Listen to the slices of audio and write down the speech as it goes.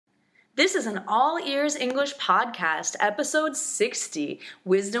This is an All Ears English podcast, episode 60,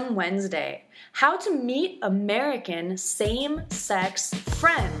 Wisdom Wednesday. How to meet American same-sex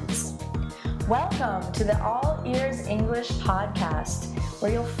friends. Welcome to the All Ears English podcast,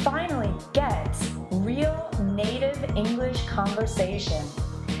 where you'll finally get real native English conversation.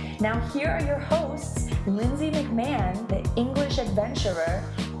 Now here are your hosts, Lindsay McMahon, the English adventurer,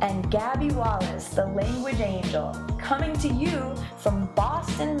 and Gabby Wallace, the language angel, coming to you from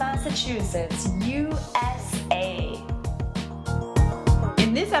Boston, Massachusetts, USA.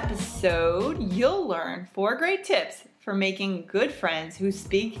 In this episode, you'll learn 4 great tips for making good friends who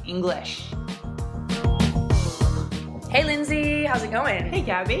speak English. Hey Lindsay, how's it going? Hey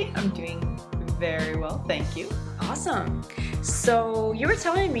Gabby, I'm doing very well, thank you. Awesome. So you were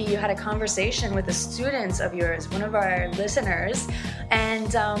telling me you had a conversation with a student of yours, one of our listeners,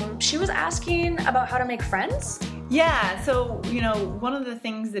 and she was asking about how to make friends? Yeah, so, one of the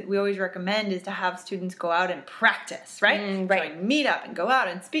things that we always recommend is to have students go out and practice, right? Right. So meet up and go out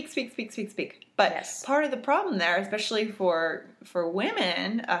and speak. But Yes. Part of the problem there, especially for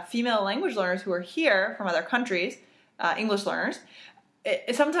women, female language learners who are here from other countries, English learners,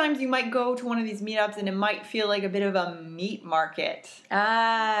 sometimes you might go to one of these meetups and it might feel like a bit of a meat market.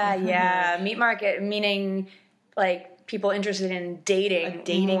 Yeah. Meat market, meaning like people interested in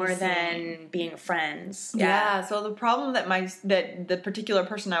dating more scene. Than being friends. Yeah. So the problem that the particular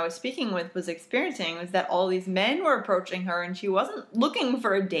person I was speaking with was experiencing was that all these men were approaching her and she wasn't looking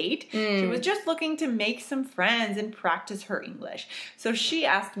for a date. She was just looking to make some friends and practice her English. So she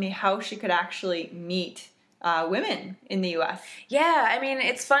asked me how she could actually meet women in the U.S. Yeah, I mean,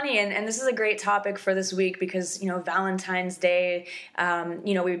 it's funny, and this is a great topic for this week because, Valentine's Day,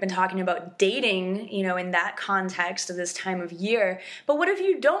 we've been talking about dating, in that context of this time of year. But what if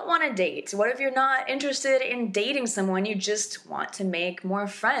you don't want to date? What if you're not interested in dating someone? You just want to make more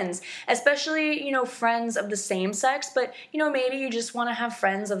friends, especially, friends of the same sex, but, maybe you just want to have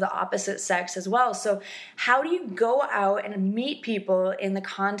friends of the opposite sex as well. So how do you go out and meet people in the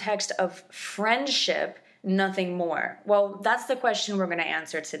context of friendship? Nothing more? Well, that's the question we're going to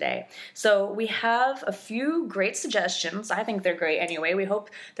answer today. So we have a few great suggestions. I think they're great anyway. We hope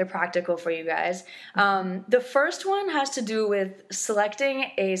they're practical for you guys. The first one has to do with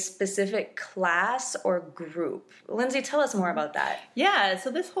selecting a specific class or group. Lindsay, tell us more about that. Yeah, so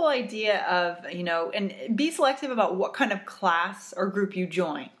this whole idea of, and be selective about what kind of class or group you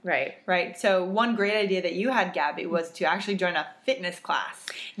join. Right. So one great idea that you had, Gabby, was to actually join a fitness class.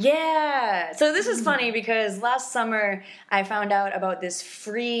 Yeah. So this is funny because last summer I found out about this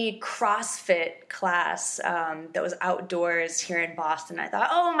free CrossFit class that was outdoors here in Boston. I thought,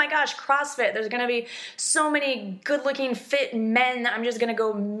 oh my gosh, CrossFit. There's going to be so many good-looking fit men. I'm just going to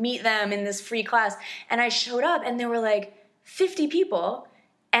go meet them in this free class. And I showed up and there were like 50 people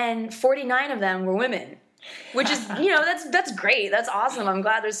and 49 of them were women. Which is, that's great. That's awesome. I'm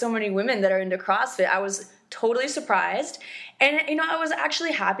glad there's so many women that are into CrossFit. I was totally surprised. And, I was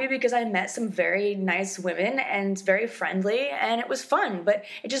actually happy because I met some very nice women and very friendly, and it was fun. But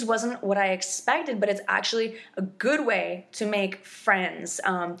it just wasn't what I expected, but it's actually a good way to make friends.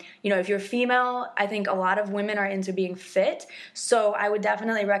 If you're female, I think a lot of women are into being fit. So I would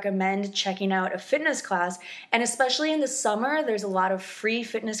definitely recommend checking out a fitness class. And especially in the summer, there's a lot of free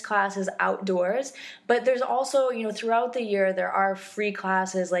fitness classes outdoors. But there's also, throughout the year, there are free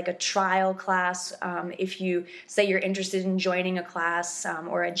classes like a trial class. If you say you're interested in joining a class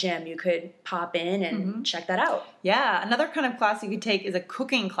or a gym, you could pop in and check that out. Yeah, another kind of class you could take is a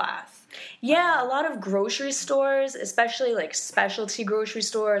cooking class. Yeah, a lot of grocery stores, especially like specialty grocery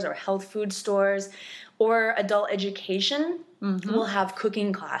stores or health food stores or adult education will have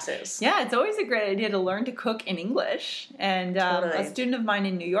cooking classes. Yeah, it's always a great idea to learn to cook in English. And Totally. a student of mine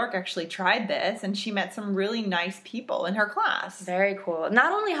in New York actually tried this, and she met some really nice people in her class. Very cool.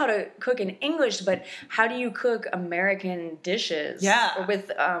 Not only how to cook in English, but how do you cook American dishes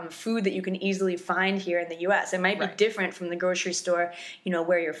with food that you can easily find here in the U.S. It might be different from the grocery store,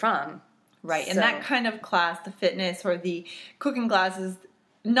 where you're from. Right, and that kind of class, the fitness or the cooking class, is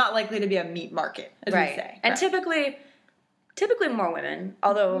not likely to be a meat market, as we say. And typically more women,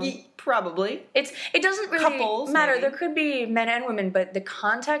 although probably it doesn't really Couples, matter. maybe. There could be men and women, but the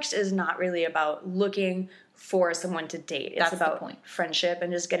context is not really about looking for someone to date. It's That's the about point. friendship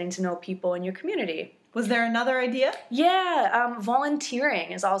and just getting to know people in your community. Was there another idea? Yeah,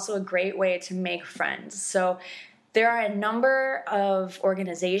 volunteering is also a great way to make friends. So there are a number of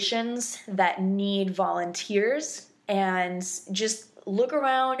organizations that need volunteers, and just look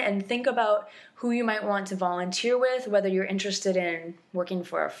around and think about who you might want to volunteer with, whether you're interested in working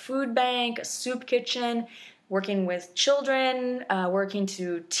for a food bank, a soup kitchen, working with children, working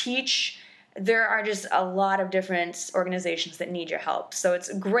to teach. There are just a lot of different organizations that need your help. So it's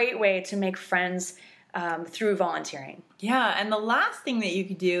a great way to make friends through volunteering. Yeah, and the last thing that you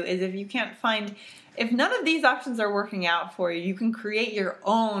could do is if none of these options are working out for you, you can create your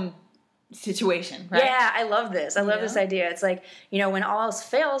own situation, right? Yeah, I love this. I love this idea. It's like, when all else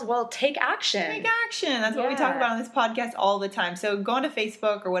fails, well, take action. Take action. That's what we talk about on this podcast all the time. So go onto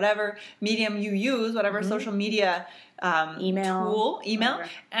Facebook or whatever medium you use, whatever social media email,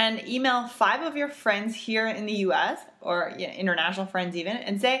 and email 5 of your friends here in the U.S. or international friends even,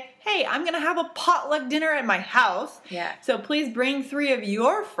 and say, hey, I'm going to have a potluck dinner at my house. Yeah. So please bring 3 of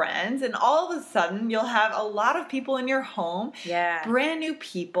your friends, and all of a sudden you'll have a lot of people in your home, brand new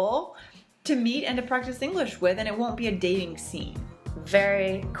people to meet and to practice English with, and it won't be a dating scene.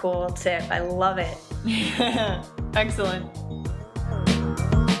 Very cool tip. I love it. Excellent.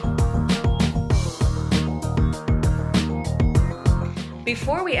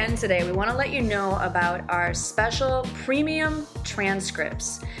 Before we end today, we want to let you know about our special premium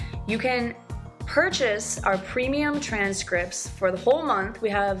transcripts. You can purchase our premium transcripts for the whole month. We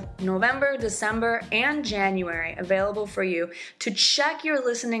have November, December, and January available for you to check your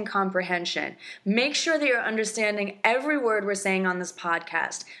listening comprehension. Make sure that you're understanding every word we're saying on this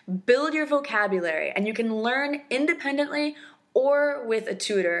podcast. Build your vocabulary, and you can learn independently or with a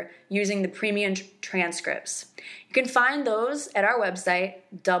tutor using the premium transcripts. You can find those at our website,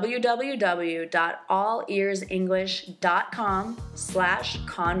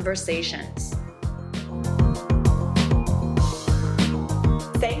 www.allearsenglish.com/conversations.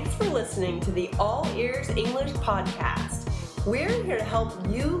 Thanks for listening to the All Ears English podcast. We're here to help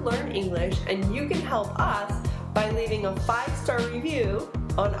you learn English, and you can help us by leaving a 5-star review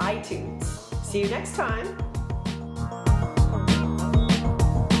on iTunes. See you next time.